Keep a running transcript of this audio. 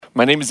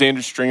My name is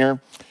Andrew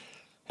Stringer,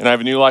 and I have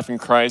a new life in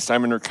Christ.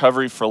 I'm in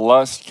recovery for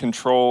lust,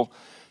 control,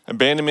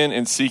 abandonment,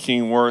 and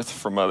seeking worth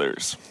from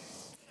others.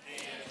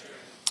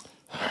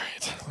 All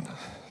right, I'm going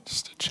to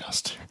just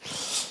adjust here.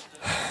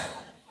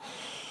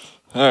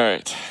 All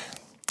right.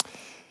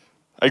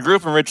 I grew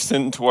up in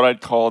Richardson into what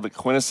I'd call the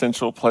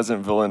quintessential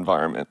Pleasantville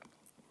environment.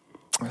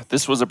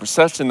 This was a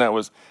perception that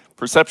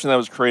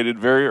was created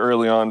very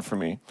early on for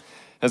me,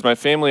 as my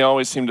family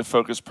always seemed to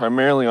focus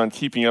primarily on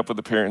keeping up with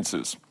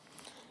appearances.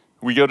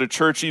 We go to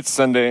church each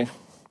Sunday,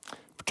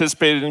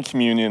 participated in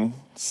communion,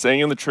 sang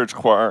in the church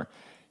choir,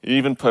 and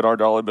even put our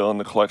dollar bill in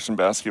the collection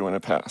basket when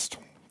it passed.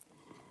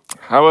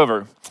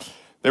 However,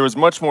 there was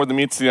much more than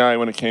meets the eye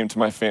when it came to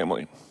my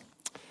family.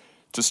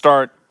 To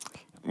start,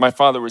 my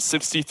father was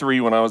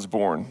 63 when I was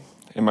born,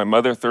 and my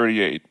mother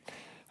 38,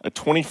 a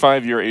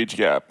 25-year age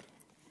gap.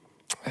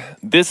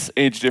 This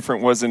age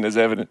difference wasn't as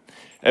evident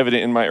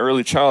in my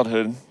early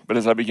childhood, but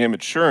as I began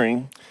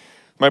maturing,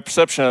 my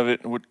perception of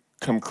it would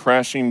come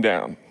crashing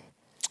down.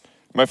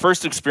 My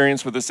first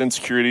experience with this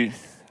insecurity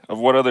of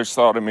what others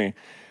thought of me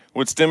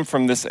would stem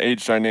from this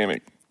age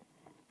dynamic.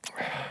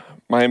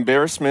 My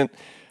embarrassment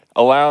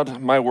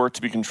allowed my worth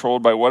to be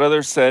controlled by what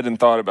others said and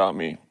thought about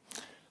me.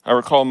 I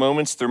recall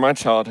moments through my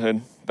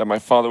childhood that my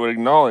father would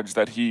acknowledge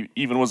that he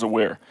even was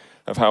aware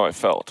of how I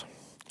felt.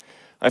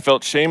 I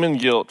felt shame and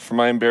guilt for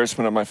my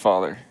embarrassment of my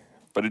father,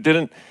 but I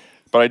didn't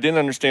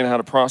understand how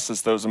to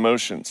process those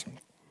emotions.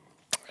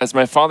 As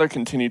my father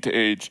continued to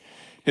age,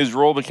 his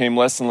role became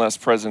less and less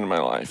present in my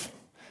life.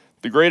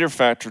 The greater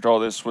factor to all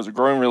this was a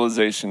growing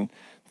realization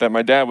that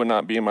my dad would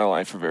not be in my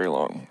life for very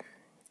long.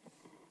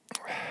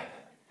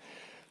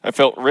 I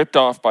felt ripped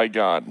off by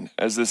God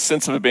as this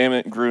sense of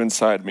abandonment grew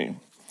inside me.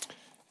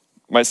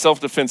 My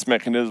self-defense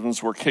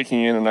mechanisms were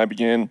kicking in, and I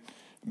began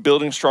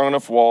building strong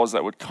enough walls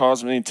that would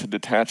cause me to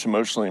detach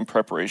emotionally in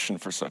preparation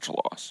for such a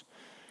loss.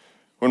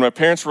 When my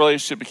parents'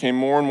 relationship became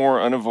more and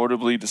more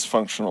unavoidably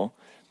dysfunctional,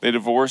 they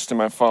divorced and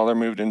my father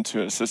moved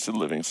into an assisted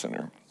living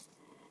center.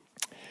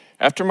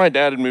 After my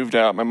dad had moved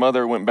out, my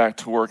mother went back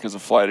to work as a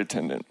flight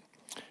attendant.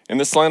 In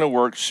this line of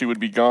work, she would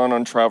be gone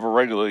on travel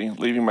regularly,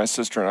 leaving my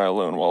sister and I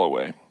alone while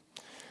away.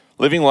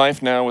 Living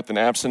life now with an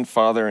absent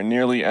father and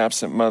nearly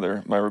absent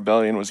mother, my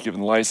rebellion was given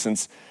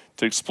license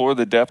to explore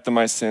the depth of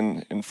my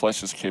sin and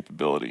flesh's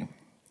capability.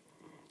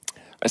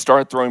 I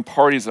started throwing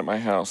parties at my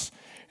house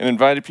and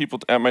invited people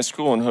at my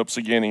school in hopes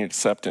of gaining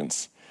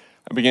acceptance.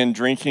 I began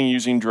drinking,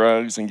 using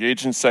drugs,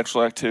 engaged in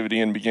sexual activity,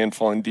 and began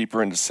falling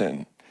deeper into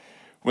sin.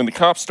 When the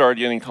cops started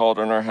getting called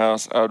on our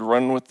house, I would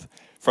run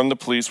from the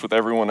police with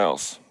everyone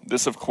else.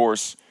 This, of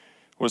course,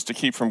 was to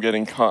keep from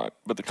getting caught,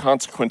 but the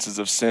consequences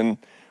of sin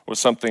was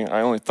something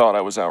I only thought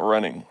I was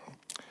outrunning.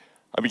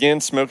 I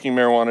began smoking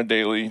marijuana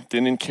daily,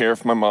 didn't care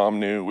if my mom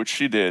knew, which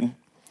she did.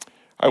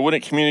 I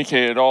wouldn't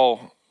communicate at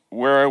all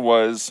where I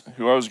was,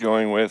 who I was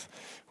going with,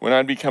 when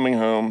I'd be coming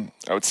home.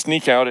 I would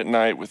sneak out at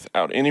night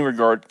without any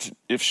regard to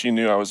if she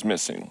knew I was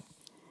missing.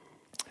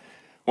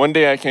 One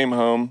day I came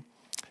home,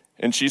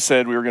 and she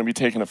said we were going to be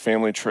taking a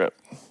family trip.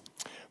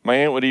 My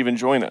aunt would even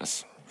join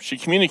us. She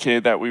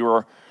communicated that we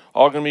were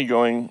all going to be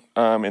going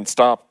and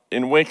stop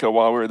in Waco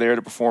while we were there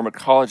to perform a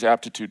college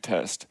aptitude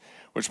test,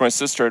 which my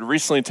sister had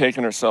recently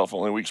taken herself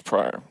only weeks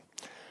prior.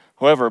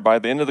 However, by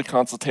the end of the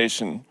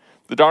consultation,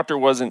 the doctor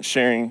wasn't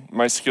sharing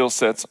my skill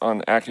sets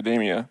on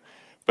academia,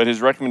 but his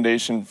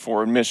recommendation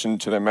for admission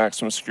to the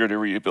maximum security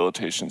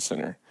rehabilitation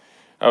center.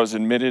 I was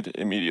admitted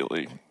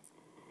immediately.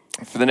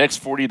 For the next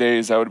 40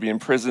 days, I would be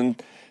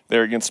imprisoned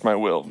there against my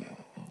will.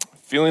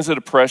 Feelings of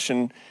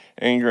depression,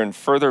 anger, and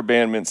further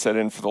abandonment set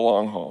in for the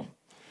long haul.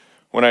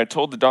 When I had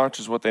told the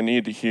doctors what they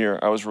needed to hear,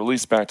 I was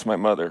released back to my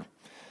mother.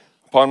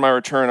 Upon my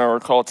return, I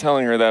recall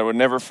telling her that I would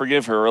never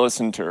forgive her or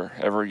listen to her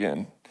ever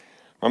again.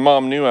 My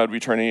mom knew I would be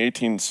turning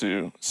 18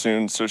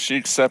 soon, so she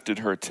accepted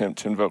her attempt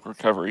to invoke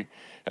recovery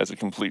as a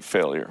complete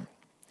failure.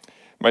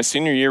 My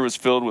senior year was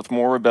filled with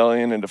more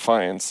rebellion and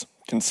defiance,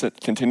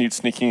 continued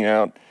sneaking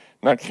out,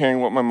 not caring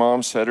what my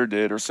mom said or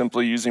did, or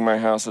simply using my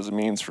house as a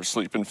means for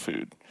sleep and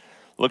food.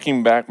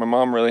 Looking back, my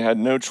mom really had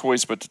no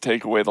choice but to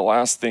take away the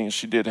last thing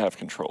she did have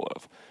control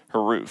of,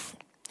 her roof.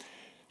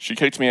 She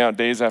kicked me out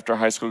days after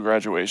high school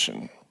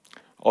graduation.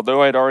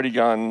 Although I had already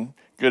gotten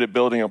good at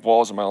building up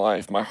walls in my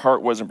life, my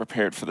heart wasn't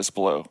prepared for this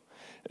blow.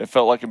 It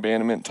felt like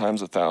abandonment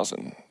times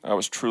 1,000. I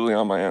was truly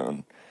on my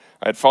own.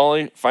 I had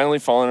finally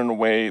fallen in a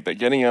way that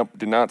getting up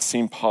did not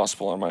seem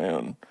possible on my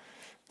own.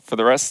 For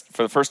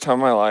the first time in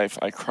my life,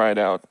 I cried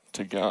out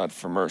to God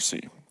for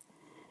mercy.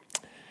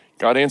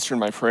 God answered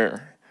my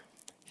prayer.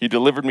 He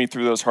delivered me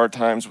through those hard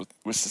times with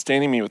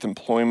sustaining me with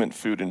employment,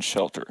 food, and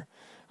shelter.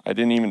 I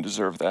didn't even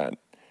deserve that.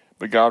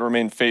 But God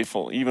remained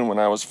faithful even when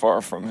I was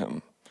far from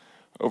him.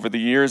 Over the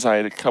years, I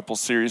had a couple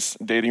serious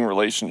dating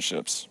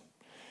relationships.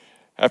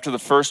 After the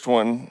first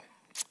one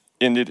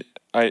ended,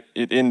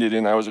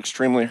 and I was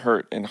extremely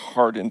hurt and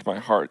hardened my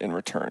heart in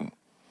return.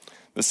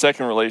 The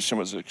second relation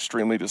was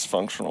extremely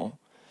dysfunctional.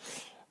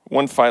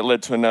 One fight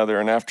led to another,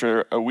 and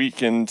after a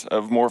weekend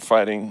of more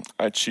fighting,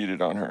 I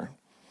cheated on her.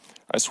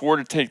 I swore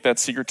to take that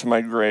secret to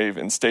my grave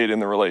and stayed in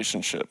the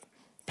relationship.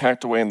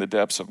 packed away in the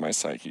depths of my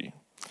psyche.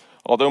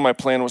 Although my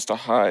plan was to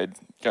hide,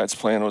 God's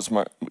plan was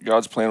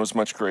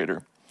much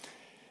greater.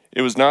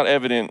 It was not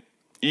evident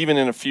even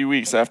in a few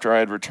weeks after I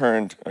had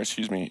returned,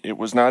 it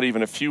was not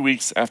even a few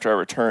weeks after I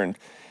returned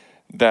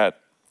that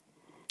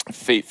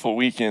fateful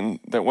weekend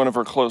that one of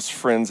her close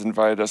friends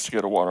invited us to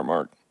go to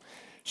Watermark.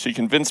 She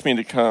convinced me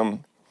to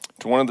come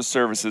to one of the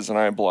services, and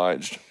I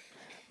obliged.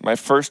 My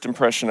first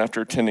impression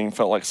after attending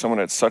felt like someone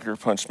had sucker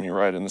punched me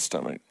right in the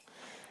stomach.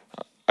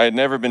 I had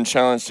never been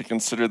challenged to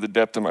consider the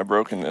depth of my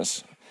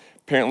brokenness.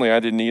 Apparently, I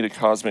didn't need a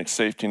cosmic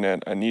safety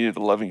net. I needed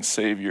a loving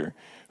Savior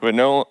who had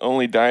not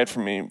only died for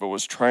me, but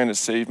was trying to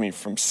save me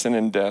from sin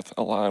and death,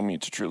 allowing me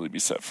to truly be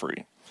set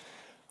free.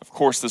 Of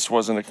course, this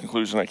wasn't a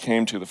conclusion I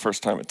came to the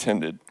first time I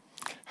attended.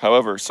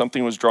 However,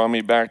 something was drawing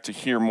me back to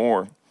hear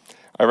more.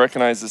 I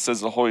recognize this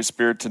as the Holy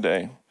Spirit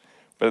today,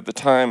 but at the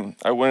time,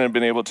 I wouldn't have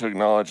been able to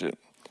acknowledge it.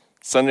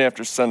 Sunday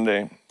after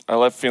Sunday, I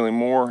left feeling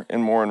more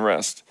and more in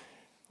rest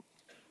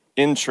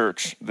in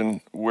church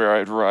than where I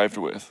had arrived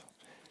with.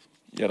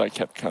 Yet I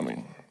kept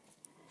coming.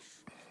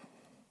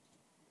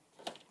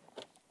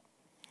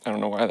 I don't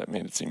know why that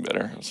made it seem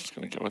better. I was just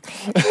going to go with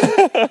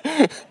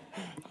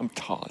I'm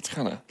tall. It's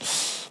kind of,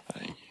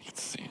 you can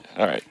see.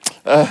 All right.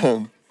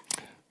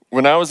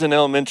 When I was in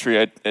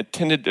elementary, I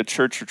attended a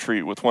church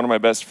retreat with one of my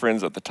best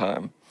friends at the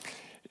time.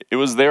 It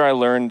was there I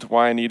learned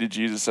why I needed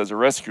Jesus as a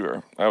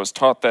rescuer. I was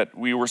taught that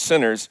we were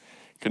sinners,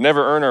 could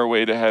never earn our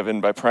way to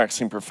heaven by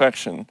practicing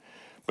perfection,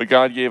 but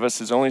God gave us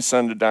his only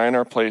son to die in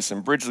our place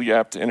and bridge the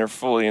gap to enter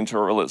fully into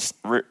a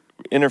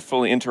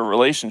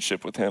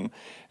relationship with him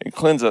and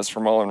cleanse us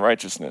from all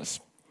unrighteousness.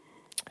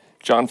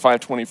 John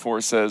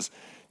 5:24 says,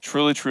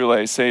 "Truly, truly,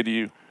 I say to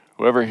you,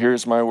 whoever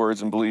hears my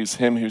words and believes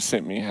him who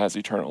sent me has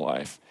eternal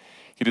life.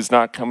 He does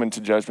not come into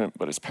judgment,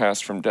 but is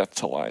passed from death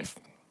to life."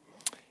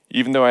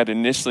 Even though I had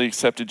initially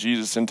accepted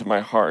Jesus into my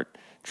heart,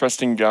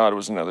 trusting God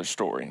was another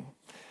story.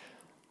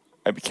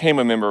 I became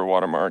a member of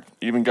Watermark,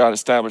 even got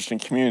established in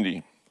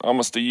community.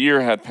 Almost a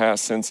year had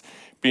passed since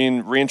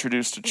being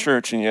reintroduced to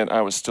church, and yet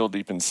I was still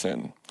deep in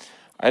sin.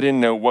 I didn't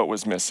know what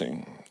was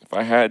missing. If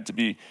I had to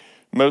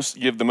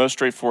give the most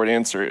straightforward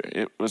answer,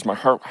 it was my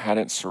heart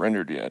hadn't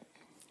surrendered yet.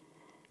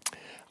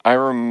 I am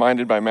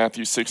reminded by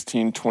Matthew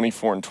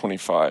 16:24 and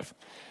 25.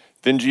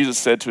 Then Jesus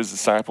said to his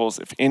disciples,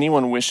 "If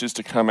anyone wishes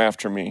to come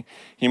after me,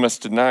 he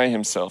must deny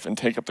himself and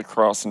take up the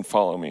cross and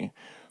follow me.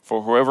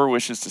 For whoever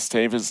wishes to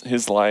save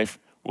his life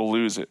will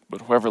lose it,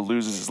 but whoever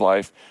loses his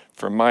life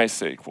for my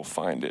sake will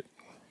find it."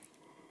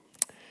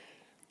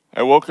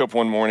 I woke up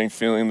one morning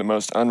feeling the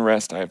most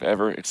unrest I have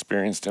ever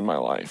experienced in my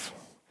life.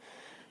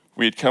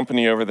 We had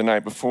company over the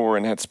night before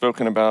and had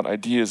spoken about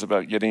ideas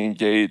about getting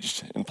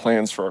engaged and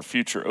plans for our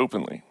future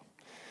openly.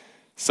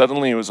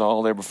 Suddenly, it was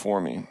all there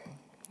before me.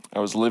 I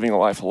was living a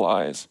life of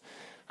lies.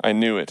 I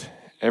knew it.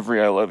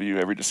 Every "I love you,"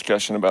 every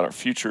discussion about our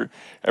future,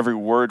 every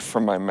word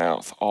from my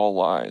mouth, all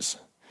lies.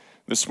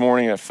 This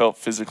morning, I felt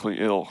physically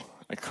ill.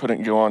 I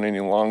couldn't go on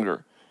any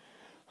longer.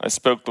 I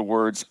spoke the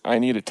words, "I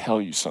need to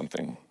tell you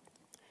something."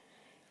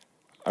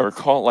 I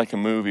recall it like a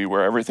movie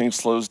where everything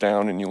slows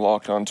down and you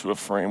lock onto a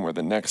frame where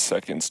the next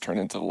seconds turn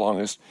into the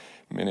longest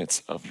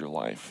minutes of your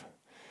life.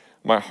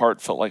 My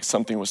heart felt like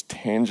something was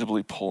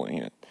tangibly pulling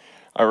it.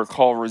 I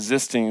recall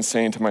resisting,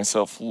 saying to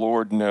myself,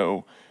 "Lord,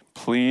 no,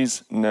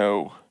 please,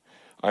 no.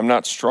 I'm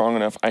not strong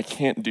enough. I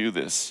can't do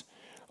this,"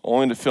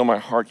 only to feel my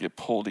heart get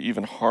pulled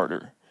even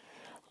harder.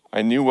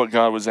 I knew what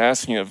God was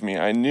asking of me.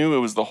 I knew it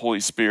was the Holy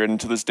Spirit,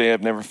 and to this day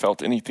I've never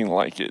felt anything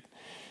like it.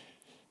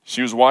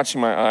 She was watching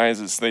my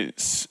eyes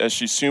as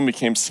she soon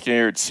became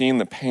scared, seeing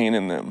the pain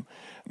in them,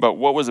 about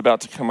what was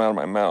about to come out of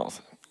my mouth.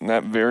 In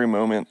that very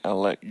moment, I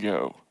let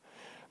go.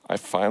 I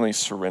finally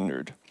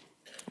surrendered.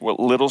 What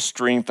little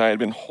strength I had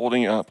been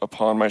holding up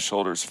upon my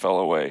shoulders fell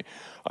away.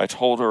 I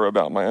told her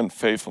about my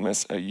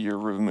unfaithfulness a year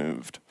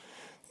removed.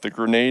 The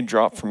grenade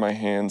dropped from my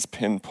hands,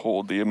 pin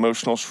pulled. The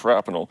emotional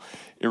shrapnel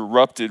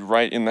erupted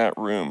right in that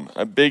room.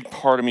 A big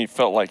part of me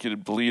felt like it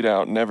would bleed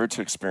out, never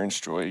to experience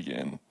joy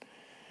again.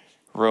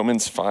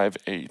 Romans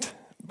 5:8.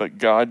 But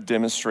God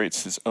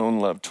demonstrates his own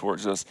love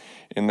towards us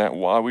in that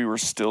while we were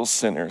still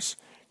sinners,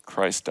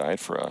 Christ died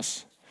for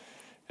us.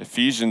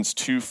 Ephesians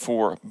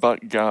 2:4.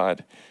 But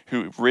God,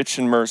 who rich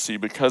in mercy,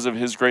 because of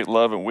his great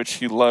love in which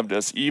he loved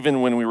us,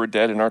 even when we were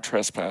dead in our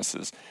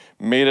trespasses,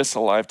 made us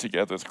alive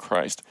together with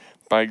Christ.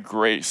 By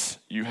grace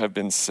you have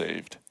been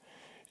saved.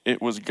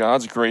 It was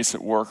God's grace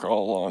at work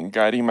all along,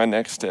 guiding my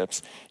next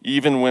steps,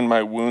 even when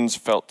my wounds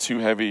felt too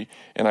heavy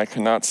and I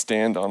could not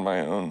stand on my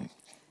own.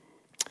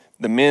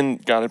 The men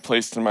God had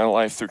placed in my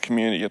life through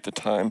community at the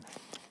time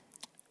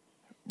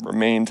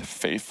remained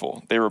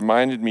faithful. They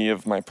reminded me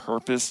of my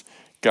purpose,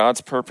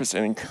 God's purpose,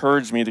 and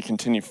encouraged me to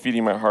continue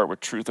feeding my heart with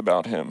truth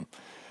about him.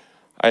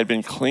 I had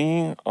been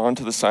clinging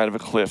onto the side of a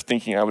cliff,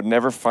 thinking I would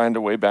never find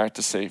a way back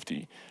to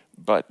safety,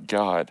 but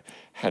God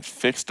had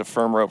fixed a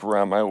firm rope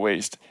around my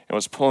waist and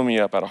was pulling me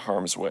up out of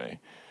harm's way.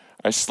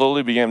 I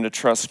slowly began to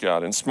trust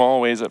God in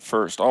small ways at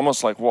first,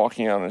 almost like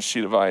walking out on a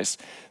sheet of ice,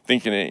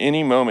 thinking at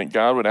any moment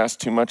God would ask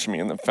too much of me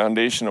and the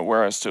foundation of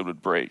where I stood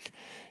would break.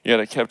 Yet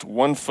I kept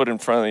one foot in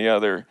front of the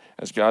other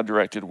as God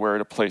directed where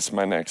to place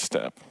my next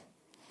step.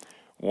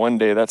 One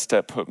day that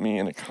step put me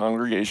in a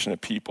congregation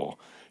of people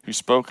who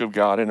spoke of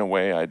God in a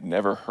way I'd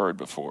never heard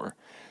before.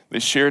 They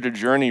shared a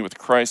journey with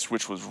Christ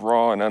which was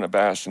raw and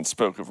unabashed and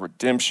spoke of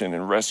redemption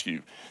and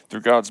rescue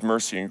through God's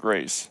mercy and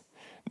grace.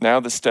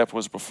 Now the step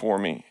was before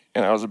me,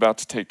 and I was about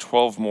to take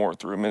 12 more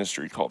through a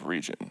ministry called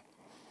Region.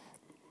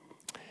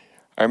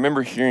 I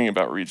remember hearing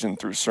about Region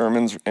through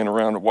sermons and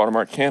around a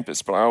Watermark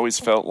campus, but I always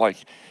felt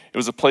like it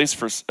was a place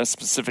for a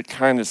specific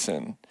kind of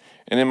sin.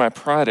 And in my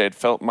pride, I had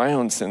felt my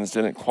own sins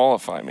didn't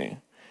qualify me.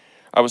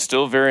 I was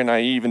still very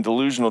naive and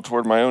delusional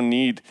toward my own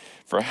need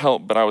for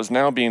help, but I was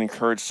now being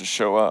encouraged to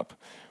show up.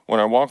 When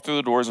I walked through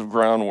the doors of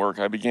Groundwork,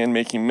 I began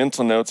making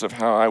mental notes of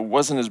how I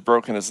wasn't as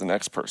broken as the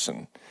next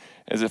person,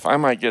 as if I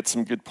might get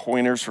some good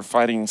pointers for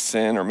fighting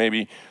sin, or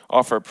maybe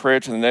offer a prayer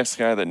to the next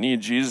guy that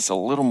needed Jesus a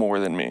little more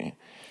than me.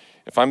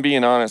 If I'm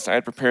being honest, I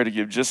had prepared to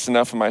give just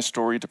enough of my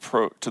story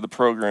to the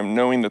program,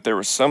 knowing that there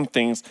were some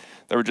things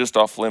that were just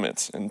off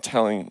limits and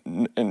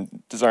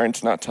desiring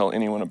to not tell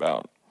anyone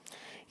about.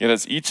 Yet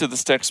as each of the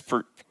steps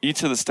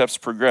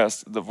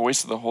progressed, the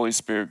voice of the Holy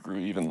Spirit grew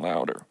even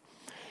louder.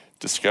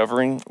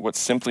 Discovering what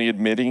simply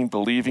admitting,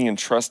 believing, and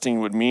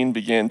trusting would mean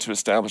began to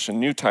establish a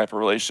new type of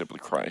relationship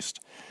with Christ.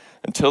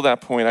 Until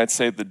that point, I'd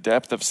say the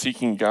depth of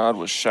seeking God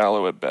was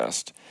shallow at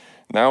best.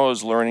 Now I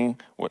was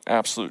learning what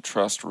absolute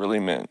trust really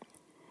meant.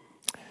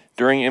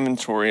 During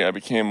inventory, I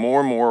became more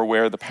and more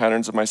aware of the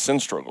patterns of my sin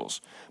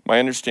struggles. My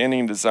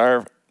understanding and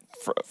desire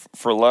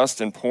for lust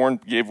and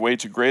porn gave way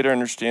to greater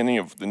understanding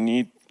of the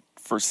need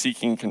for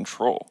seeking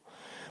control.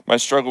 My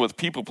struggle with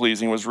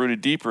people-pleasing was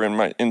rooted deeper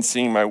in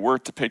seeing my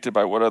worth depicted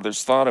by what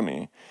others thought of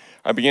me.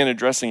 I began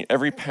addressing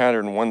every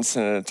pattern one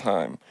sin at a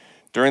time.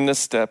 During this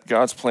step,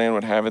 God's plan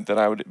would have it that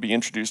I would be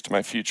introduced to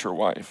my future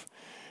wife.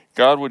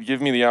 God would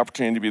give me the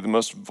opportunity to be the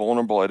most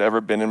vulnerable I'd ever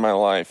been in my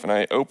life, and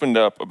I opened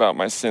up about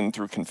my sin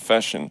through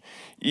confession,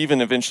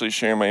 even eventually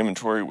sharing my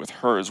inventory with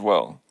her as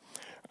well.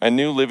 I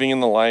knew living in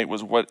the light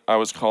was what I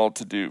was called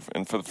to do,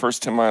 and for the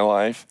first time in my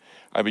life,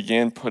 I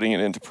began putting it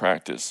into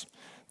practice.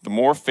 The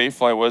more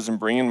faithful I was in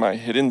bringing my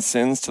hidden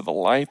sins to the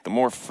light, the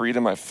more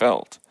freedom I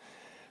felt.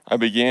 I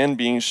began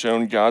being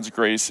shown God's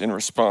grace in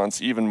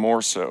response even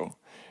more so,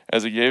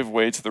 as it gave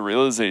way to the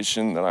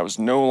realization that I was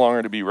no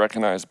longer to be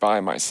recognized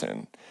by my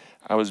sin.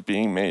 I was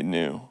being made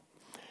new.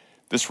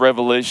 This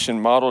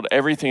revelation modeled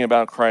everything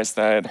about Christ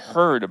that I had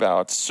heard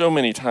about so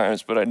many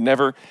times, but I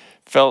never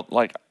felt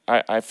like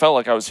I felt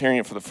like I was hearing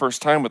it for the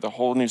first time with a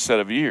whole new set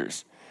of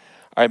ears.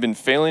 I had been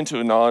failing to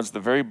acknowledge the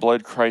very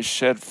blood Christ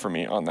shed for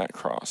me on that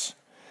cross.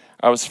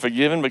 I was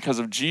forgiven because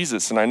of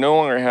Jesus, and I no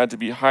longer had to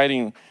be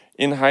hiding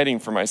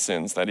for my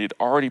sins that he had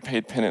already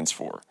paid penance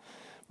for.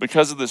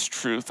 Because of this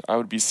truth, I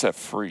would be set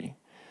free.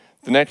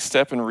 The next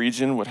step in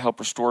Region would help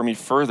restore me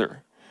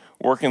further,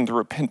 working the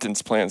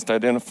repentance plans to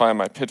identify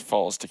my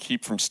pitfalls to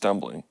keep from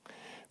stumbling.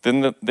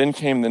 Then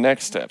came the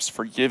next steps,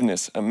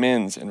 forgiveness,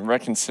 amends, and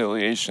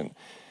reconciliation.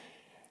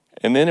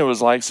 And then it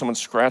was like someone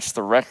scratched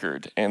the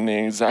record, and the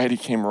anxiety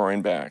came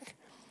roaring back.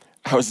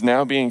 I was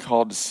now being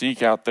called to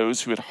seek out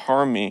those who had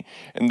harmed me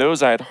and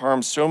those I had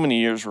harmed so many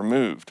years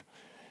removed,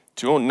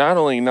 to not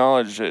only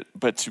acknowledge it,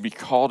 but to be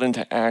called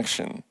into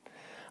action.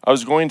 I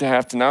was going to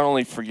have to not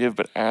only forgive,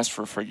 but ask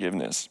for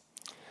forgiveness.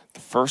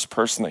 The first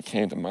person that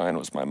came to mind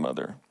was my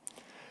mother.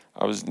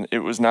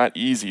 It was not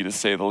easy, to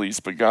say the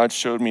least, but God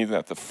showed me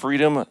that the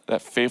freedom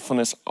that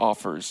faithfulness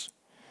offers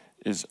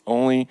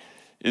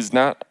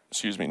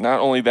not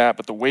only that,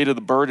 but the weight of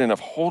the burden of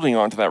holding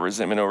on to that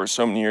resentment over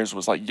so many years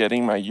was like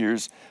getting my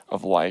years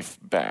of life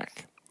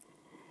back.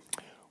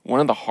 One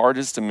of the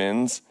hardest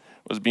amends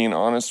was being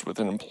honest with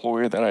an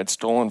employer that I'd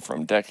stolen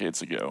from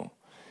decades ago.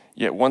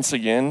 Yet once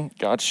again,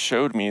 God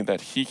showed me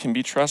that he can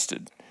be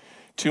trusted.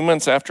 2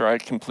 months after I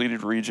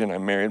completed Region, I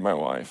married my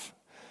wife.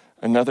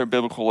 Another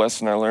biblical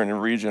lesson I learned in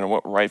Region on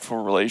what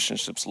rightful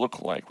relationships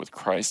look like with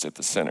Christ at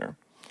the center.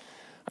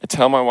 I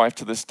tell my wife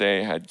to this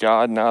day, had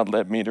God not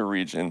led me to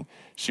Region,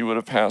 she would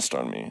have passed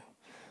on me.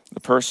 The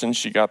person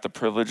she got the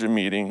privilege of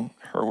meeting,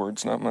 her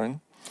words, not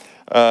mine,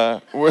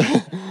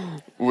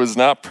 was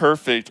not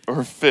perfect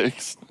or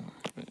fixed.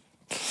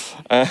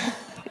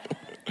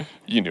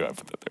 You knew I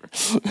put that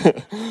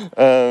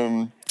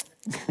there.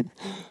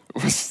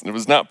 It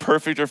was not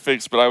perfect or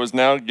fixed, but I was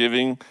now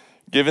given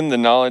the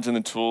knowledge and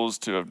the tools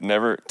to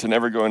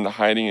never go into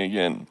hiding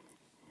again.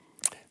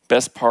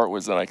 Best part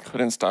was that I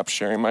couldn't stop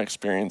sharing my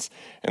experience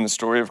and the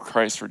story of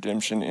Christ's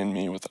redemption in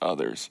me with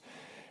others.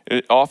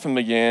 It often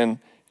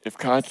began, if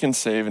God can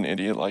save an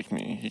idiot like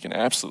me, he can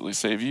absolutely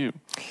save you.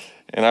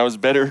 And I was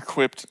better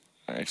equipped.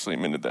 I actually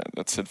amended that.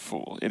 That said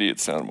fool. Idiot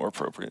sounded more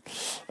appropriate.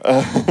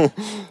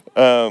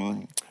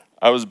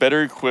 I was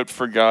better equipped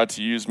for God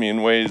to use me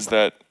in ways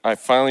that I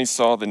finally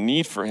saw the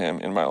need for him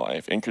in my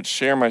life and could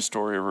share my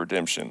story of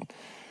redemption.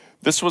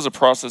 This was a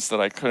process that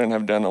I couldn't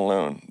have done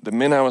alone. The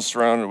men I was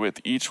surrounded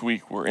with each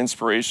week were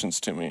inspirations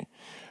to me.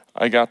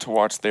 I got to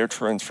watch their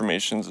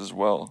transformations as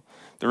well.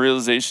 The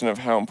realization of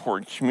how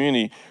important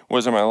community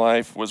was in my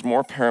life was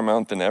more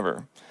paramount than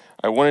ever.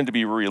 I wanted to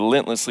be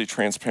relentlessly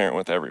transparent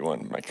with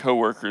everyone, my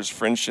coworkers,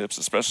 friendships,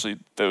 especially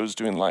those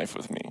doing life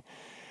with me.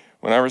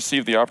 When I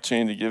received the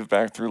opportunity to give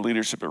back through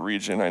leadership at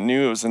Region, I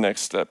knew it was the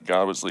next step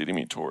God was leading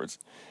me towards.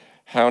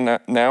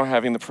 Now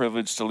having the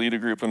privilege to lead a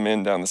group of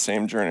men down the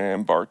same journey I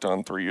embarked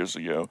on 3 years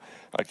ago,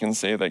 I can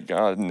say that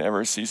God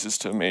never ceases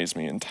to amaze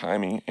me in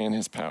timing and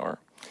his power.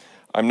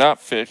 I'm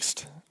not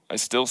fixed. I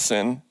still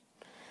sin.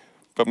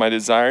 But my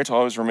desire to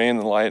always remain in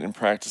the light and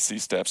practice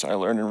these steps I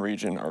learned in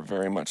Region are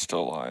very much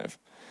still alive.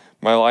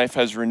 My life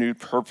has renewed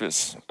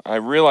purpose. I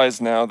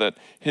realize now that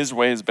his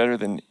way is better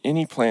than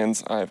any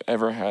plans I've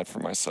ever had for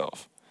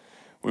myself.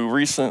 We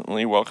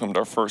recently welcomed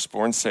our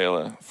firstborn,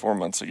 Selah, 4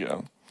 months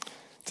ago.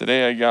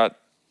 Today I got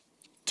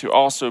to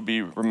also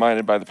be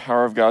reminded by the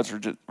power of God's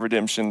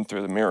redemption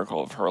through the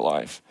miracle of her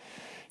life.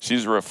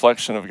 She's a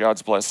reflection of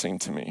God's blessing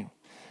to me.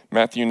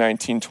 Matthew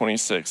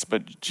 19:26,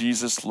 but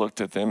Jesus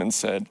looked at them and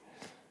said,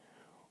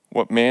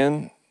 with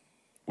man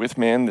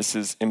this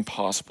is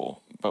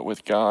impossible, but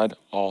with God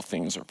all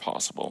things are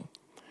possible.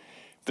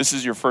 If this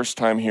is your first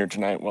time here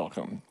tonight,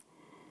 welcome.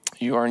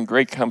 You are in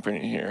great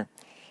company here,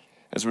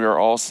 as we are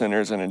all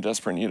sinners and in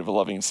desperate need of a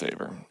loving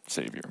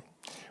Savior.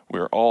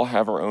 We all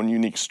have our own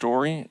unique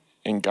story,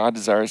 and God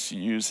desires to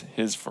use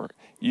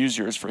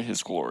yours for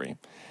his glory.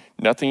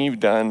 Nothing you've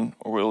done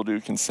or will do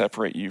can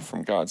separate you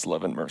from God's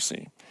love and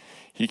mercy.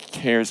 He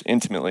cares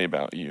intimately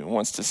about you and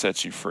wants to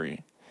set you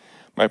free.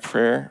 My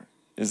prayer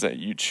is that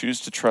you choose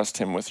to trust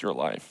him with your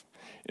life.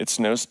 It's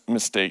no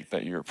mistake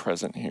that you're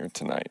present here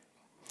tonight.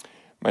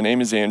 My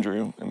name is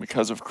Andrew, and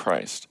because of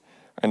Christ,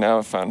 I now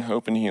have found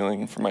hope and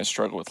healing for my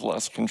struggle with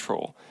lust,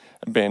 control,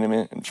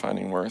 abandonment, and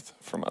finding worth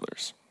from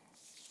others.